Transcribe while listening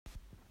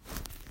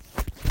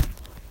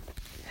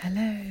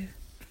Hello.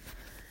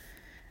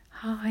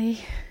 Hi.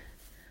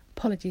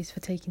 Apologies for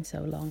taking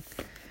so long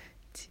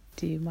to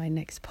do my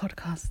next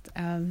podcast.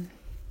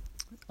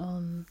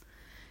 On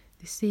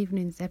this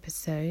evening's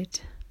episode,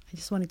 I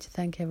just wanted to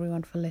thank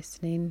everyone for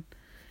listening,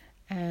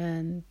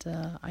 and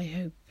I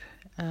hope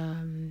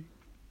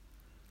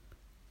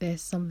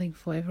there's something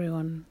for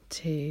everyone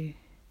to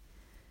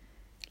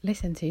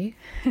listen to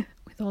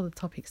with all the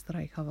topics that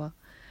I cover.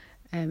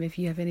 If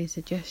you have any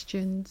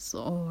suggestions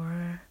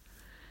or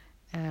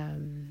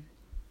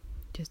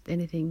just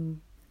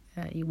anything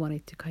you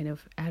wanted to kind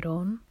of add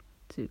on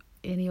to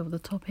any of the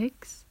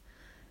topics,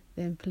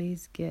 then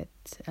please get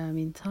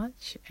in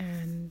touch,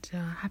 and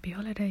happy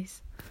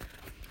holidays.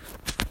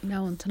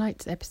 Now on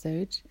tonight's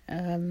episode,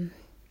 I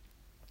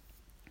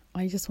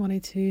just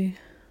wanted to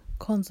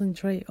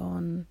concentrate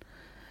on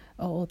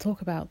or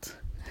talk about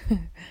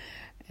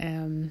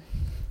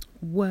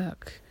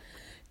work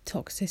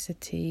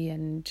toxicity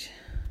and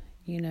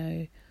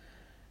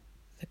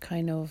the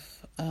kind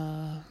of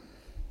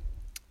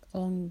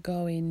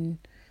ongoing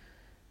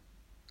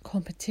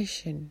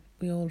competition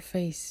we all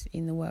face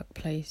in the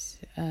workplace.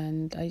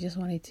 And I just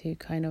wanted to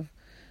kind of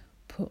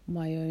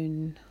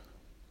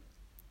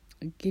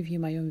give you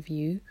my own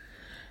view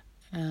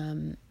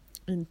in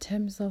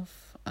terms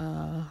of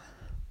I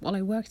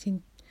worked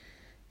in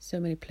so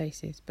many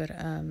places, but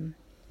I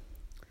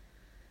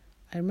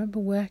remember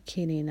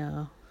working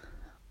in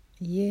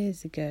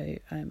years ago.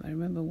 I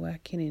remember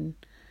working in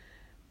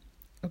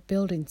a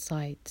building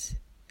site.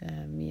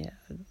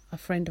 A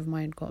friend of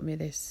mine got me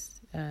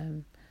this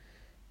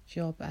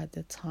job at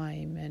the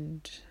time,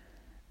 and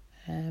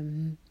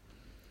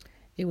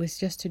it was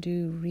just to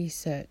do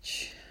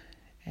research,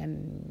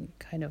 and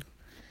kind of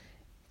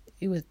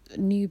it was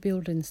new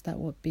buildings that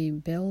were being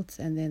built,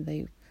 and then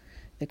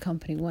the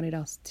company wanted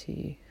us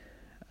to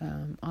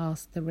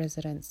ask the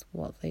residents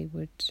what they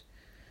would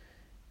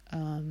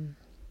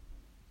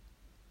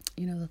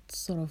that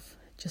sort of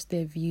just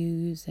their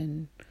views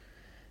and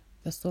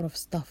the sort of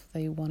stuff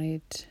they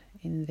wanted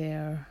in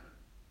their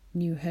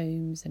new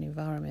homes and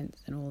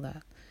environments and all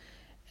that.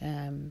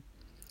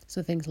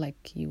 So things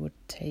like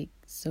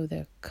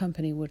the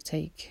company would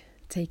take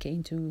it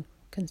into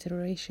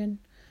consideration.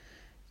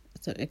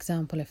 So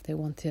example, if they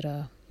wanted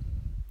a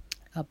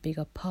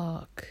bigger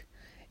park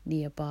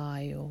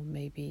nearby, or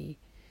maybe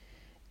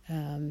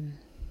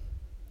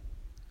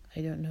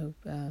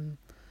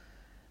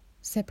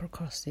zebra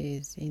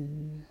crosses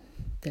in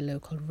the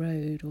local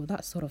road, or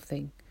that sort of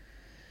thing.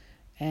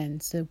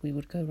 And so we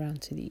would go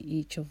around to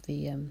each of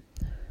the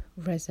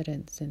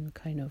residents and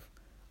kind of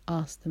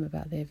ask them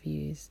about their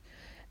views.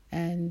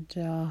 And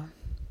no,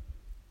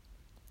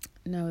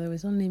 there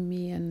was only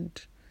me and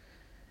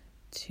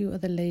two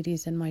other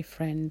ladies and my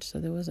friend, so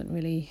there wasn't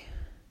really,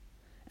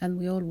 and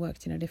we all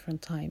worked in a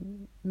different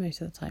time.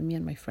 Most of the time, me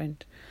and my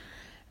friend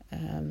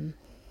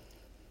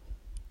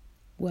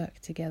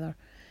worked together.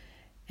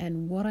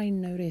 And what I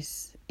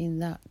noticed in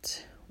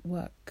that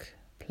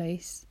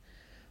workplace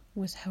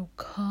was how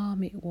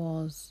calm it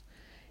was.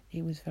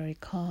 It was very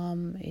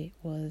calm. It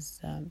was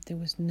there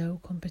was no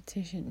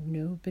competition.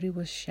 Nobody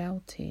was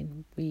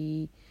shouting.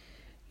 We,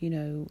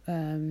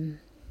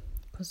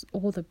 because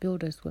all the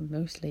builders were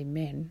mostly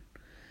men.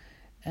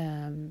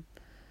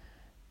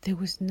 There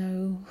was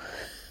no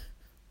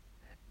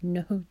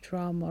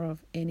drama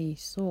of any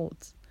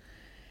sort.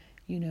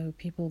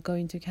 People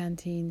going to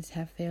canteens,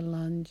 have their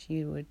lunch.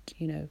 You would,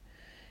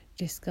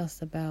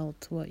 discuss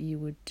about what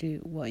you're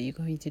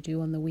going to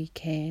do on the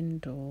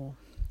weekend, or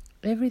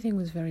everything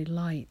was very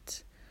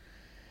light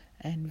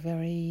and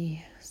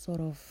very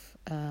sort of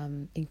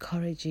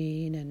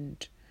encouraging.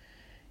 And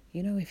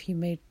if you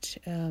made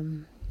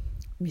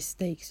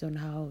mistakes on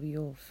how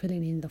you're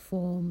filling in the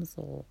forms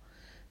or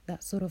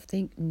that sort of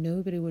thing,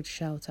 nobody would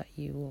shout at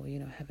you or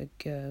have a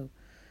go.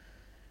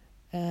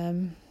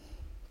 No,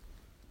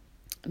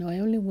 I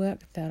only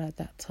worked there at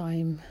that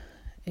time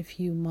a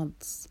few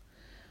months,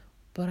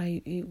 but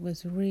it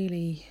was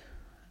really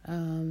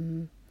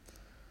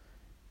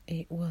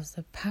it was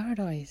a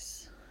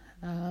paradise,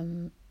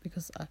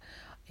 because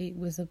it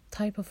was a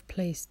type of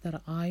place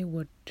that I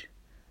would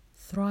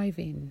thrive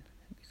in,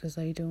 because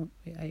I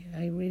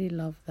really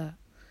love that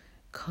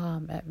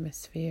calm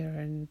atmosphere,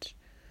 and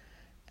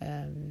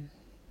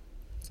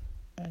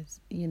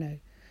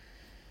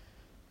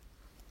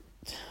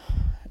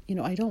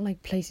I don't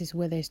like places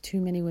where there's too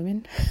many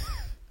women.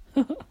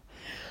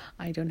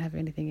 I don't have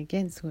anything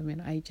against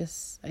women. I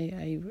just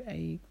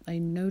I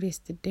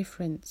noticed the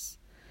difference.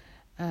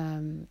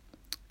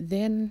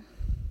 Then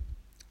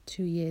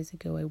 2 years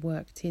ago, I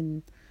worked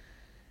in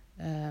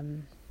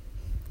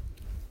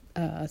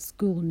a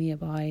school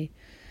nearby,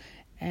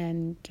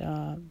 and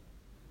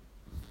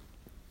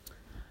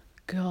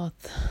God,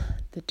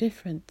 the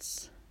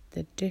difference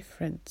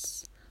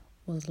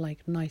was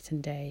like night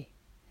and day.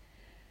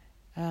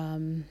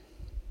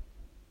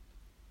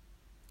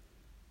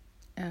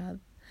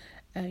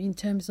 In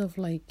terms of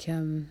like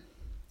you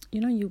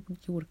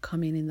would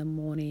come in the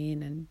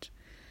morning and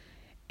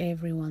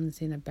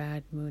everyone's in a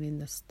bad mood in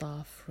the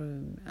staff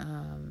room.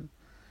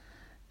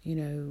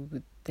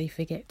 they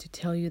forget to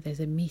tell you there's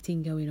a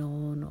meeting going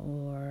on,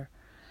 or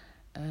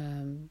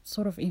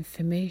sort of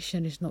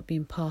information is not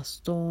being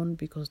passed on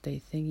because they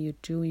think you're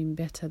doing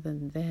better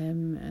than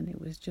them. And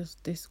it was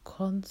just this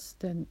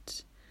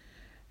constant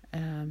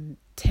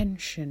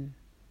tension.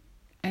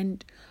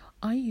 And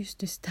I used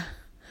to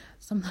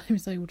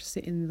sometimes I would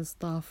sit in the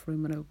staff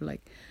room and I would be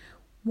like,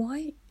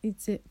 why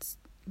is it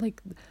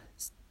like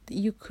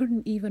you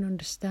couldn't even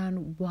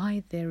understand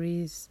why there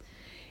is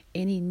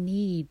any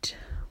need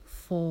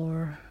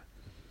for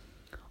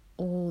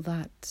all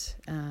that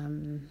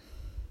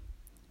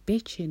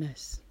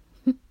bitchiness.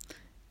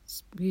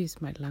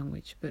 Excuse my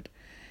language, but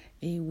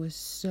it was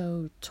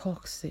so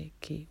toxic.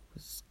 It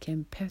was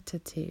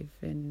competitive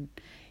and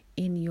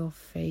in your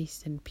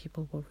face, and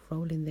people were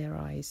rolling their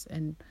eyes.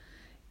 And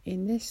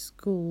in this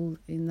school,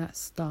 in that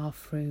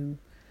staff room,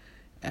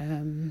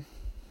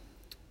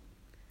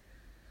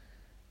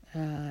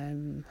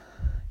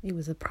 it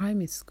was a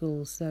primary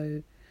school,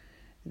 so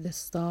the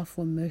staff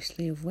were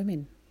mostly of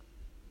women,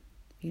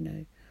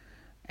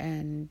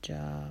 and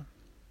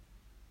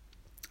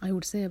I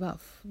would say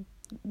about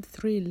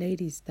 3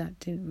 ladies that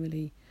didn't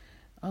really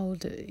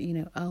older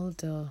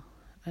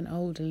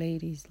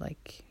ladies,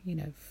 like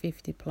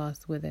 50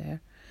 plus were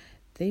there.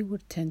 They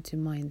would tend to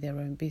mind their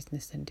own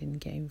business and didn't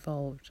get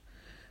involved.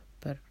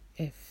 But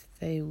if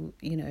the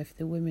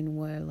women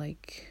were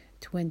like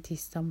 20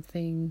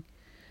 something,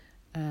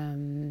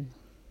 I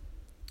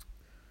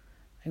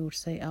would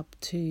say up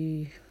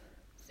to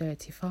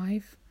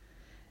 35,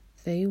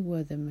 they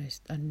were the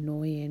most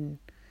annoying,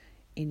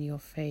 in your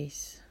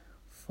face,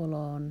 full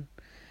on,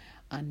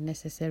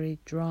 unnecessary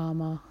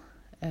drama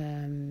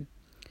in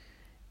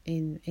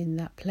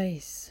that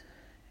place.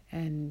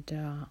 And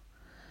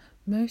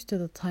most of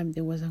the time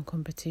there wasn't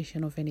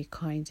competition of any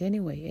kind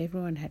anyway.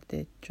 Everyone had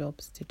their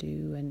jobs to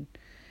do,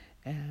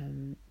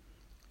 and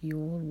you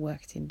all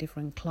worked in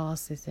different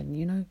classes,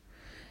 and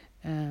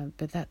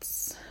but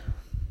that's,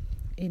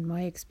 in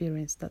my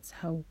experience, that's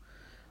how,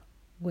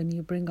 when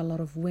you bring a lot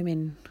of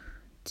women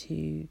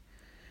to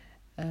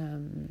a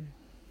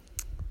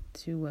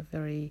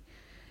very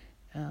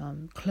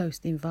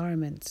closed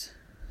environment,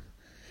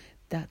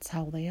 that's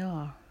how they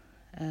are.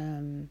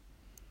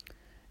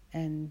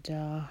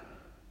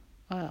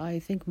 I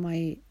think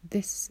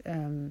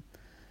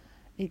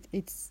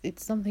it's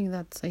something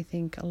that I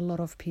think a lot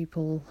of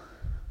people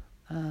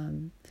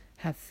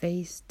have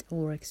faced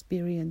or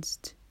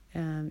experienced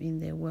in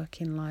their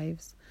working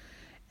lives.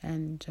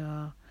 And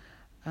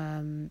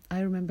I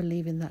remember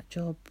leaving that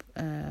job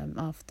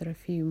after a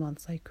few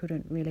months. I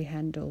couldn't really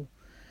handle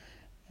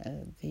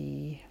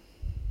the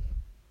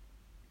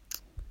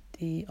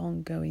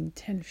ongoing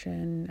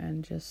tension,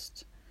 and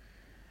just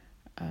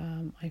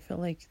I felt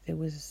like there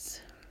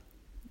was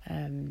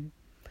it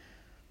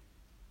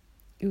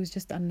was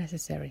just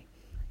unnecessary.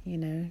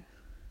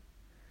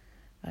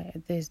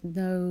 There's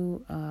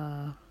no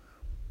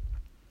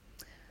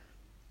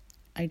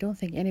I don't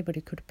think anybody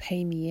could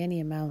pay me any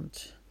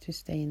amount to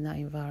stay in that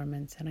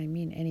environment, and I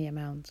mean any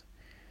amount,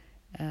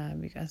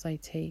 because I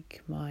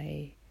take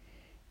my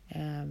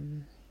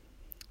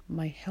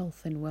my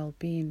health and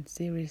well-being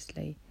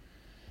seriously.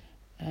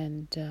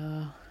 And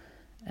a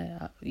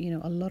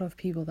lot of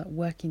people that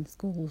work in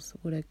schools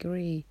would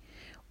agree,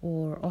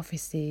 or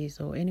offices,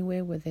 or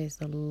anywhere where there's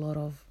a lot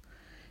of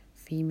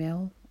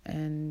female,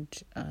 and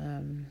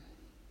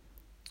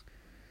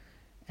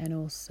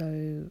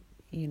also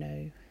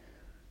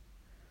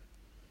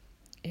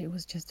it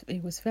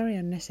was very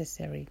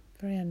unnecessary,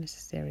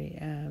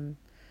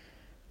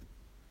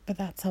 but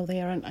that's how they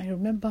are. And I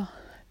remember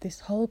this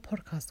whole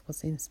podcast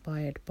was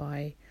inspired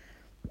by,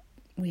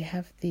 we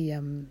have the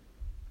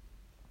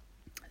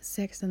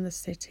Sex and the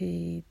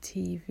City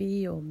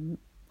TV, or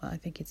I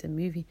think it's a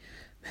movie,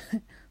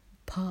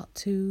 part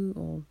 2,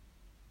 or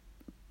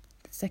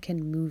the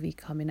second movie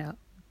came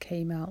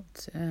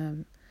out,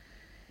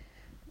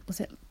 was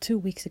it 2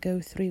 weeks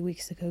ago, 3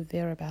 weeks ago,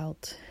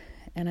 thereabout.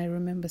 And I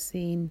remember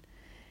seeing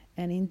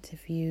an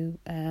interview,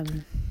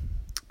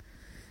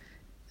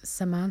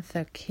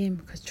 Samantha Kim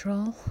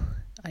Cattrall,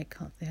 I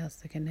can't say her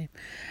second name,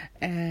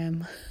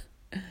 an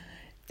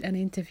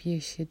interview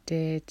she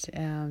did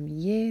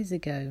years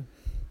ago,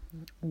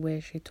 where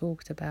she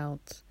talked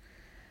about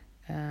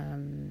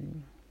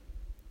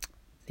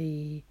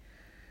the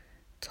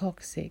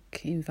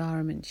toxic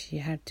environment she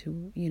had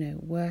to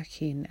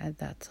work in at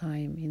that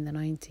time in the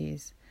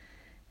 90s,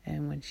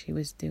 and when she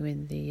was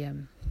doing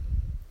the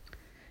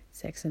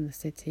Sex and the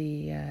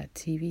City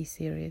TV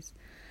series.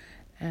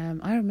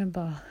 I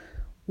remember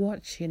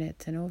watching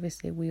it, and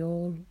obviously we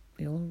all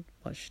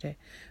watched it,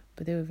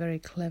 but they were very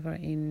clever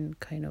in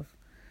kind of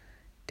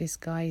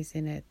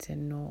disguising it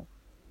and not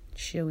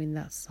showing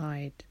that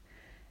side.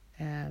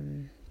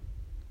 And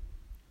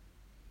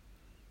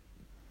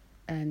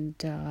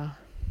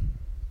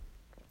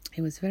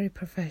it was very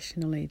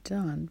professionally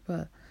done,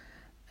 but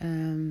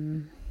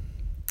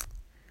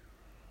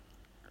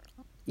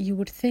you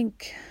would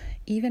think,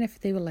 even if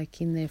they were like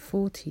in their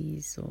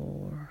 40s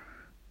or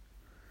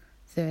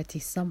 30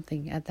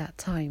 something at that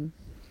time,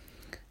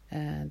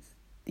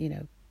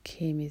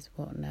 Kim is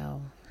what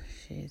now?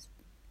 She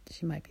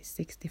might be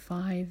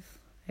 65,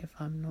 if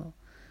I'm not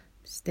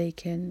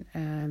mistaken.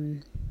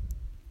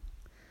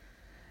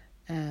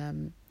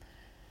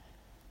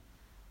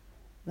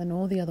 Then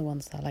all the other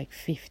ones are like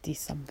 50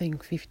 something,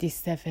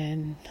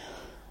 57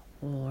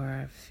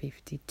 or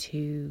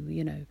 52,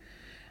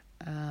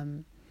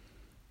 and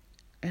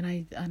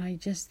I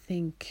just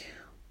think,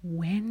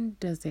 when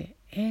does it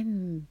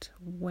end?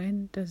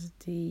 When does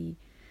the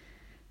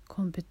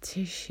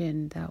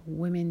competition, that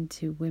women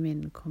to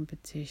women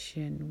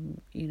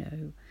competition,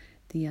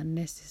 the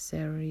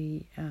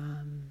unnecessary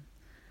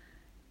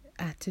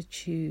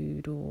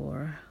attitude,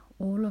 or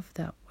all of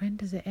that, when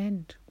does it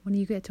end? When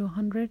you get to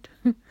 100?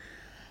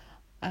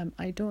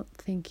 I don't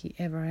think it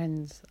ever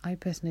ends. I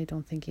personally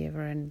don't think it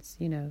ever ends.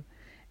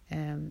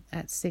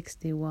 At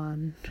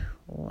 61,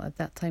 or at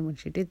that time when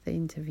she did the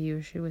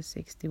interview, she was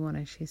 61,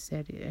 and she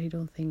said, I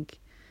don't think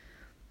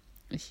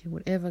she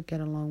would ever get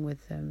along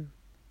with them.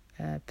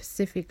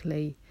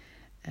 Specifically,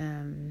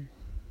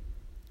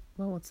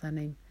 what's her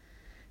name?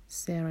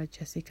 Sarah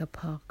Jessica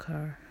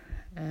Parker,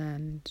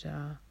 and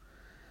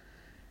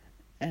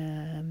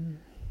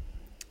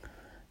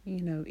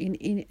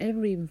in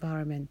every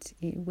environment,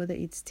 whether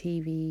it's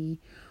TV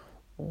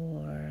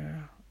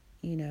or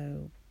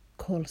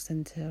call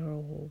center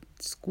or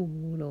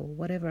school or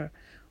whatever,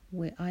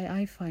 where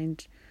I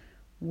find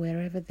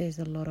wherever there's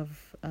a lot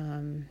of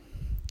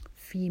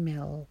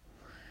female,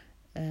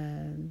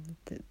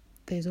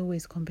 there's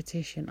always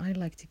competition. I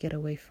like to get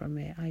away from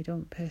it. I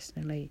don't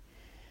personally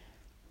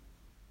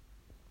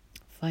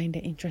find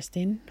it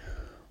interesting,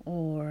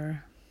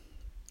 or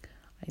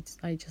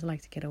I just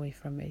like to get away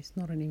from it. It's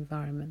not an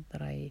environment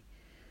that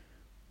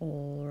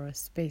or a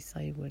space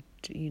I would,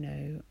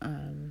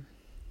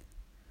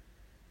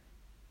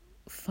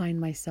 find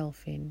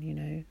myself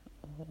in,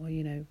 or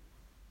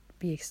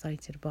be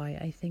excited by.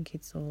 I think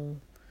it's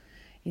all,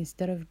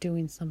 instead of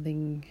doing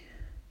something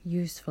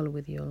useful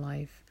with your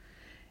life,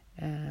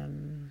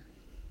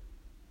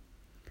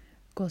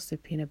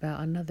 gossiping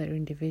about another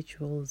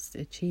individual's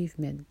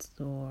achievements,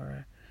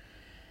 or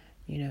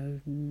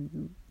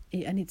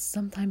and it's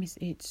sometimes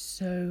it's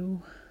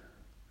so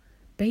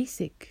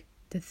basic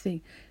to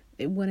think,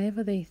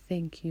 whenever they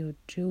think you're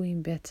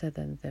doing better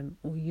than them,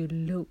 or you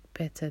look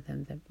better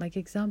than them. Like,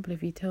 example,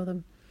 if you tell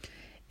them,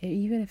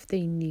 even if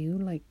they knew,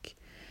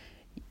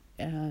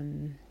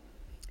 even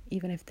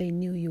if they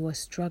knew you were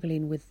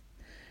struggling with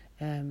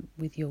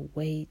your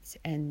weight,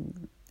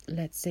 and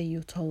let's say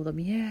you told them,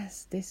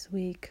 yes, this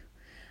week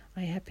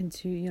I happened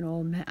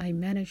to, I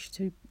managed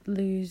to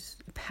lose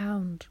a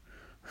pound,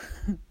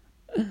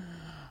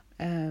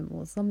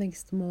 or something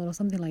small, or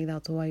something like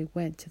that, or I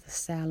went to the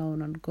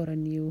salon and got a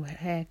new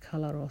hair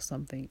color or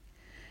something.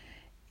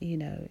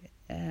 You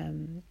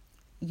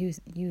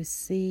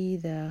see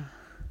the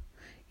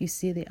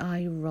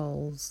eye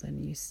rolls,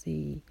 and you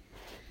see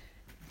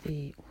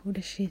the "who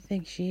does she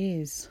think she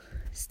is"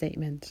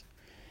 statement.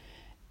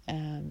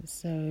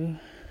 So,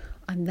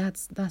 and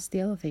that's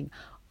the other thing.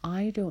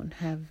 I don't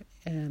have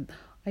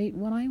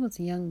when I was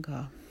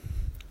younger,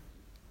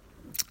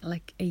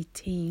 like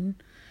 18,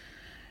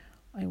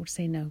 I would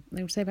say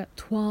about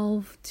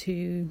 12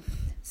 to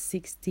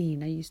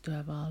 16, I used to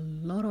have a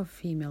lot of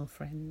female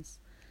friends.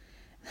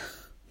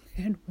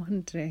 And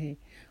one day,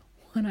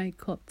 when I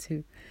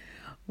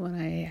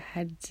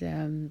had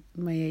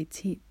my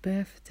 18th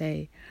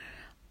birthday,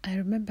 I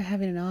remember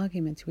having an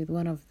argument with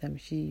one of them.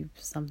 She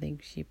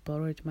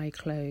borrowed my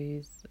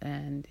clothes,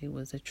 and it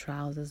was a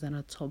trousers and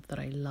a top that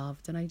I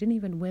loved, and I didn't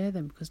even wear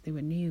them because they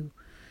were new.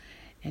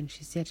 And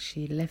she said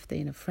she left it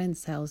in a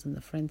friend's house, and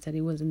the friend said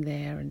it wasn't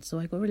there. And so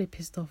I got really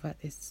pissed off at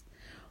this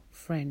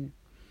friend.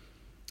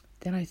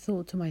 Then I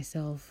thought to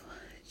myself,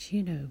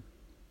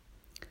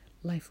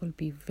 life will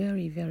be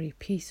very, very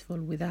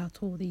peaceful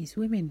without all these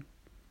women.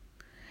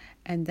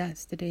 And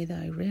that's the day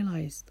that I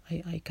realized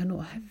I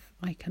cannot have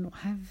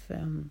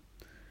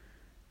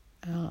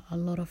a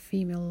lot of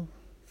female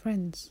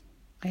friends.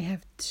 I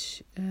have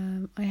 3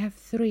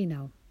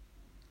 now.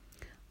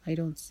 I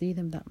don't see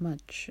them that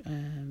much.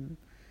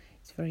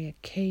 It's very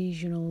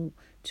occasional.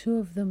 2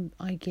 of them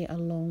I get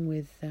along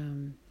with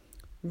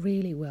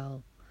really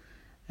well.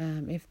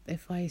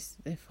 If I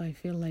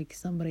feel like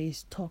somebody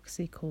is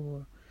toxic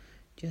or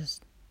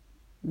just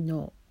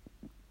not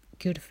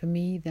good for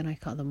me, then I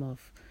cut them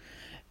off.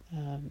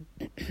 I'm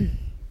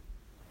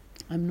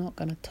not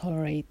going to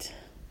tolerate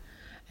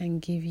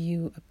and give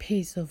you a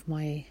piece of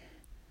my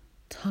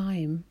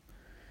time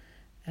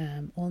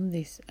on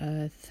this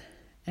earth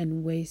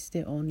and waste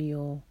it on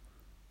your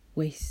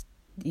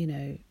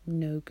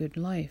no good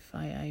life.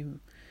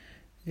 I'm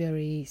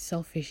very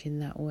selfish in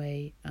that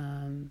way.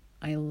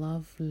 I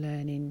love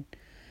learning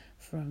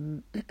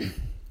from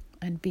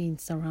and being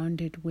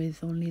surrounded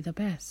with only the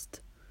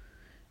best.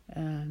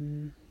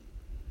 And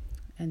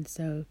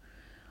so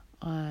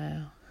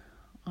I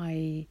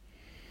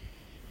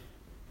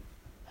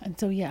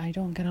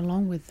don't get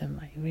along with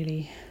them. I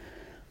really,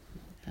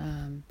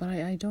 but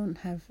I don't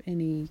have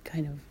any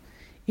kind of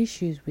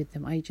issues with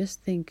them. I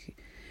just think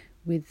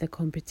with the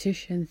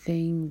competition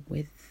thing,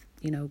 with,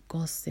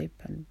 gossip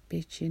and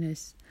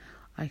bitchiness.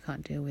 I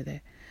can't deal with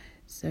it.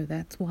 So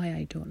that's why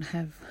I don't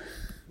have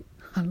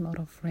a lot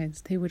of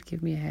friends. They would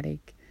give me a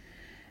headache.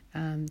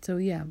 So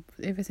yeah,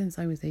 ever since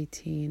I was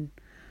 18,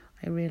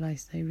 I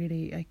realized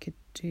I could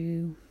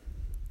do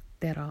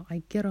better.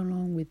 I get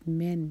along with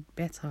men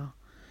better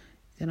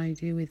than I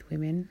do with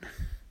women.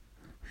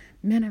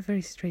 Men are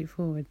very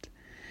straightforward,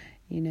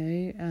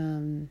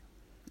 even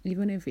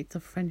if it's a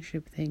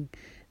friendship thing,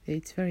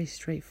 it's very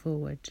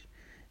straightforward.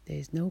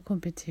 There's no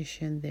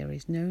competition, there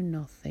is no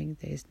nothing,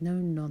 there's no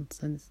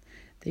nonsense.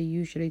 They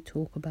usually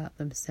talk about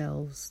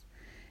themselves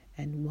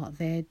and what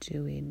they're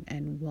doing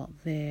and what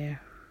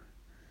they're,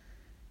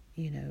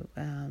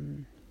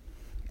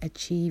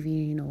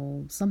 achieving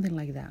or something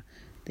like that.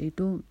 They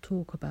don't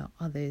talk about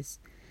others,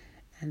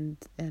 and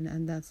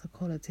that's a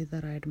quality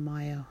that I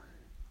admire.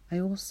 I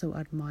also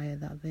admire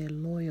that they're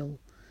loyal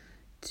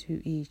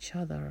to each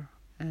other.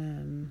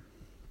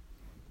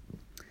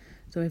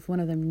 So if one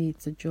of them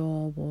needs a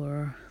job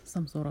or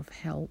some sort of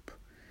help,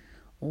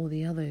 all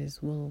the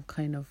others will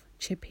kind of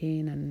chip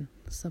in and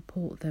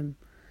support them.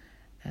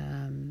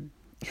 I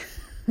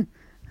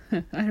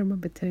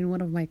remember telling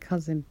one of my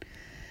cousin,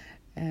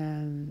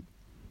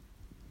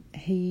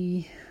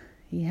 he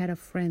had a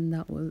friend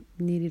that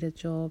needed a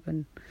job,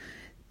 and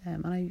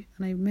I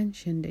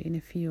mentioned it in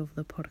a few of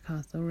the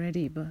podcasts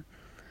already, but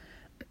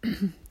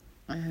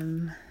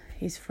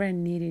his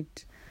friend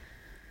needed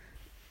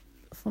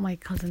for my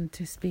cousin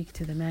to speak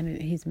to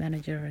his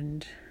manager,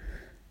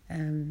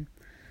 and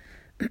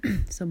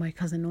so my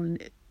cousin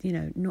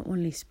not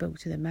only spoke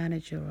to the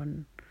manager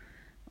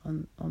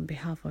on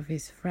behalf of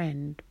his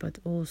friend, but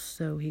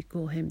also he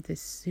got him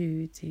this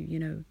suit.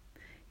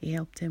 He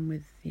helped him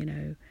with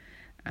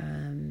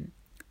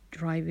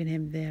driving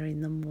him there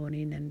in the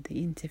morning, and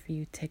the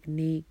interview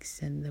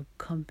techniques and the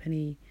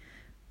company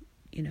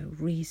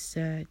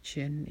research,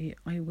 and it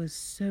was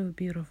so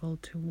beautiful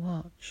to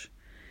watch.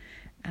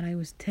 And I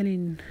was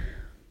telling,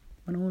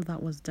 when all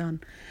that was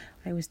done,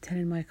 I was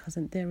telling my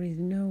cousin, there is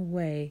no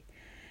way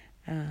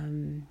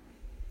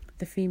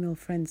the female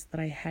friends that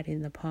I had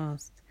in the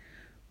past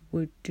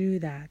would do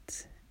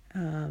that.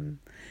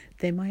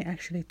 They might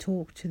actually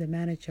talk to the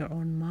manager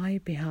on my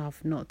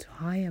behalf not to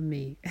hire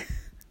me.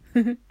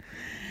 So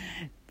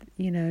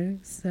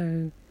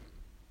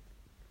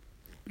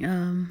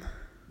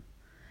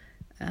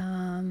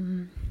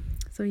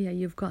yeah,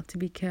 you've got to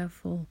be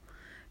careful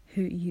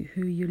who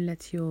you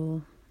let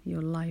your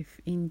life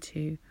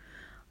into.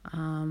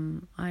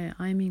 I'm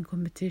in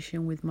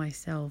competition with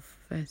myself.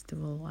 First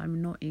of all,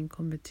 I'm not in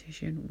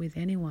competition with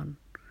anyone.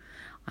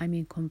 I'm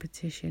in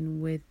competition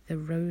with the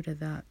Rhoda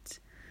that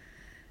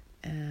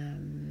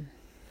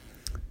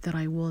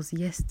I was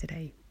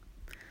yesterday,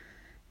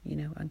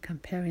 and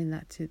comparing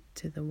that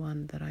to the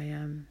one that I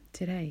am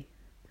today.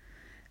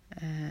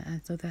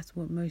 And so that's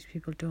what most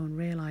people don't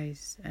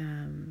realize.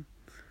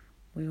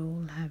 We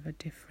all have a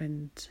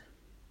different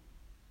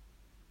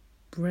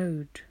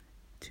road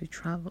to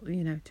travel,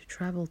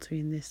 to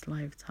in this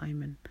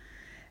lifetime,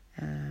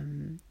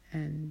 and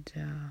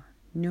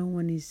no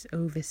one is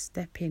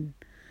overstepping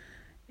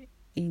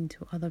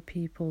into other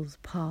people's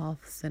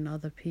paths and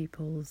other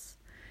people's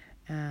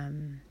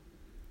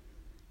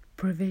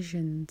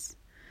provisions.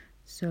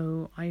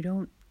 So I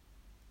don't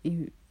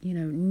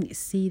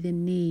see the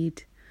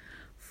need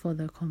for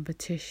the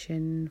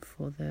competition,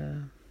 for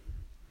the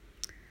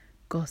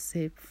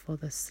gossip, for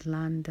the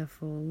slander,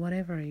 for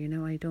whatever,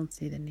 I don't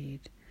see the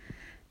need.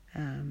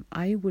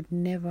 I would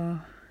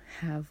never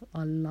have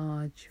a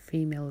large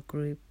female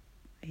group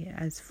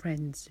as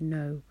friends,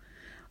 no.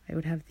 I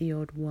would have the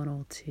odd one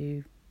or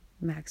two,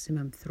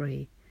 maximum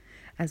 3,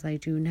 as I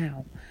do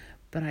now.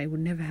 But I would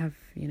never have,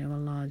 a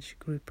large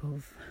group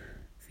of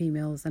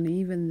females. And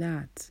even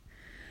that,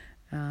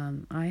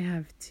 I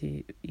have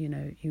to,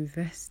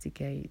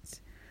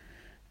 investigate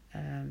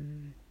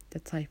the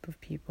type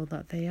of people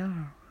that they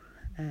are.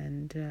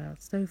 And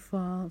so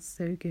far,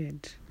 so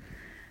good.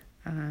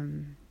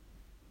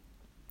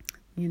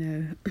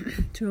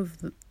 Two of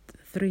the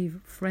 3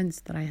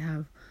 friends that I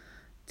have,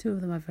 2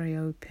 of them are very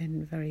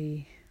open,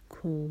 very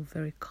cool,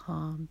 very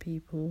calm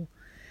people,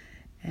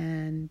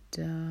 and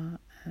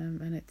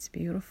it's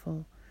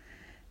beautiful.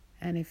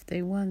 And if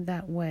they weren't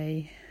that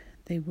way,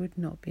 they would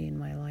not be in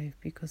my life,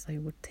 because I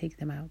would take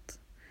them out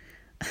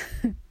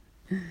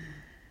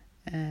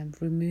and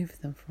remove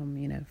them from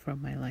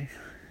my life.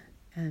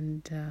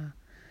 And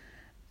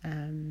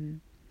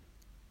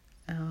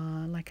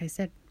like I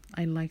said,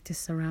 I like to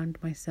surround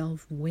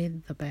myself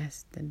with the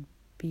best and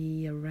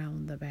be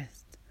around the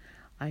best.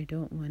 I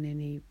don't want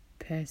any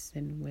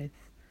person with,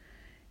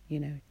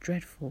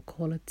 dreadful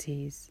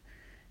qualities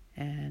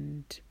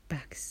and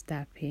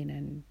backstabbing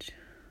and,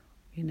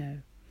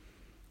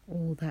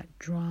 all that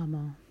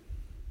drama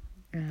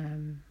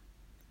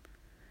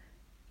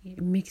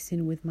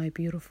mixing with my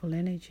beautiful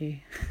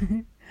energy.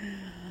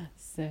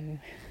 So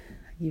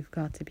you've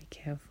got to be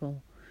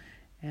careful.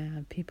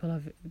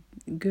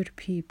 Good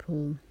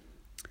people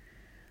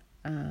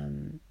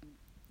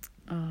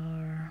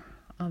are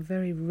are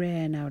very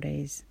rare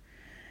nowadays.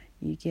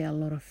 You get a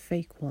lot of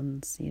fake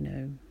ones,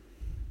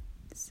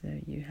 so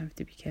you have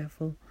to be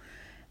careful.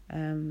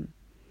 No,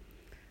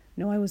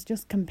 I was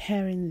just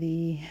comparing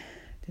the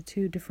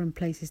two different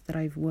places that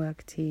I've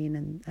worked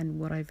in and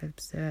what I've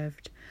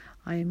observed.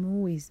 I am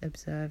always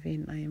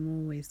observing, I am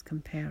always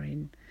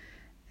comparing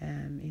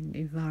in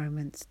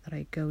environments that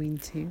I go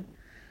into.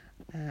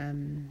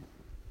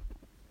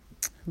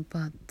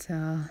 But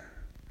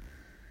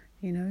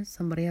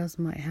somebody else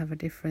might have a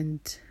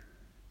different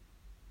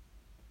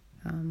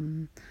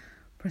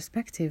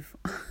perspective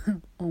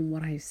on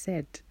what I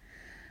said.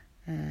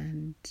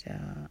 And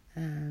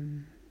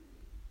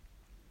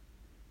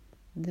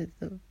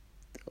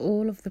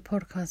all of the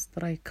podcasts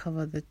that I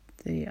cover,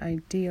 the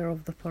idea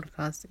of the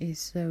podcast is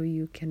so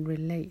you can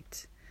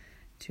relate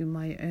to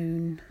my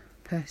own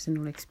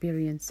personal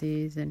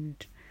experiences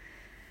and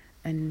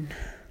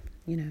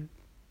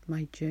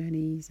my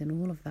journeys and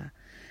all of that.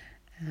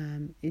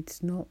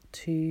 It's not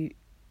to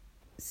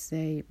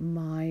say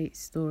my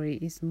story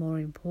is more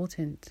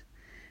important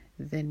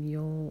than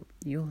your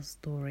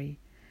story,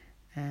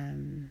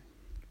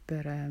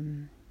 but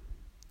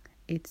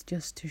it's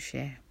just to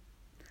share.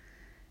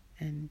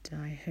 And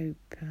I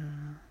hope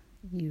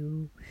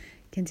you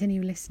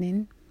continue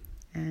listening.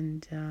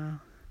 And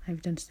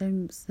I've done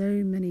so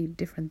many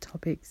different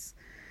topics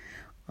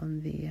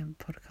on the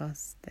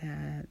podcast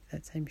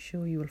that I'm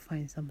sure you will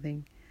find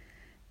something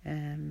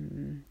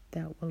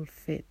that will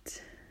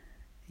fit.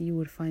 You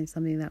will find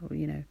something that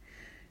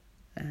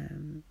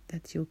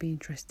that you'll be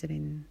interested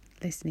in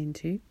listening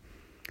to.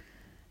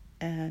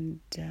 And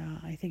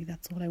I think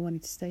that's all I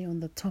wanted to say on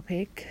the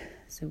topic.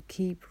 So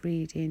keep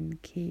reading,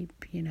 keep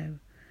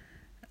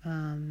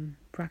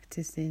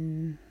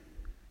practicing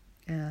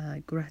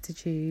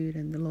gratitude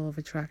and the law of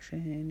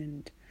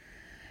attraction,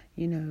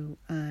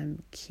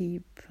 and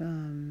keep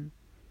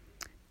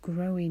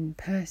growing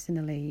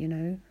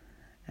personally.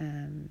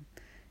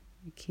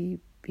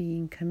 Keep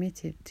being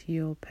committed to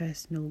your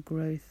personal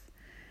growth.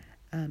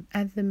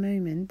 At the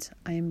moment,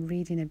 I am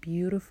reading a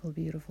beautiful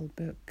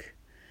book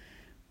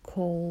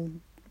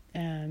called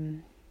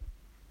The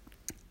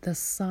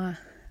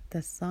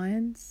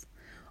Science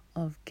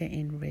of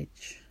Getting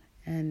Rich.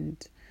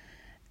 And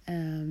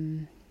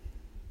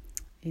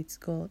it's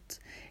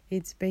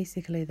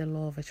basically the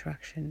law of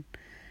attraction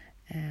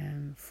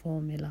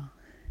formula.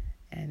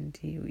 And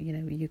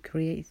you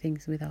create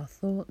things with our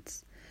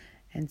thoughts.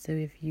 And so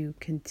if you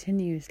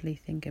continuously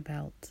think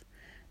about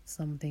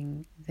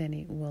something, then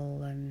it will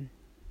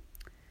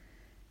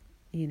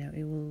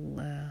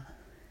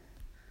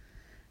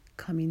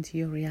come into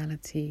your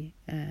reality,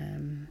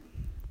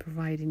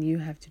 providing you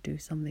have to do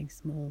something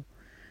small,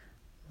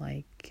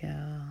 like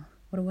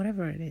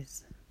whatever it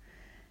is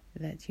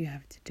that you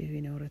have to do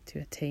in order to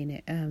attain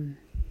it.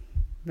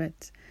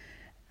 But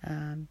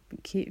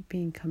keep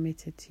being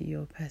committed to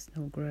your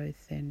personal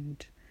growth,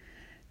 and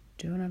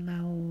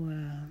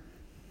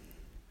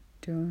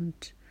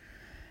don't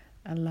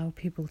allow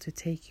people to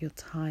take your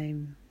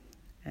time.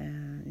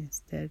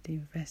 Instead,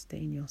 invest it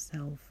in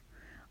yourself.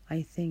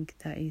 I think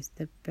that is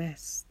the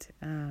best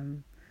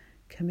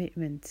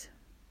commitment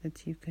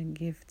that you can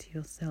give to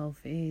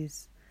yourself,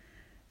 is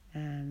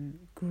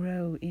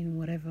grow in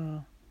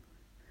whatever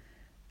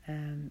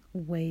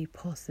way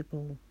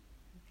possible,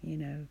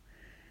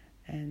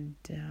 and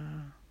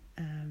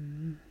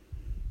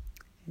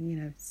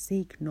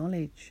seek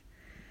knowledge,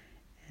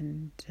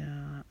 and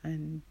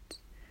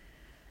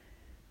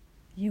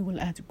you will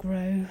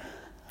outgrow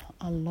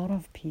a lot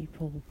of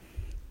people.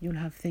 You'll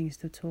have things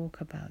to talk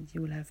about.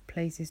 You will have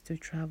places to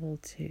travel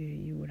to.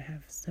 You will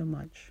have so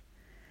much.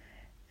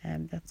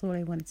 That's all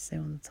I wanted to say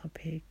on the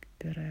topic.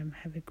 But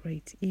have a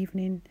great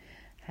evening.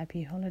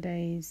 Happy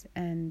holidays.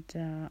 And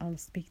I'll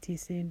speak to you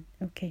soon.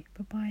 Okay,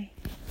 bye-bye.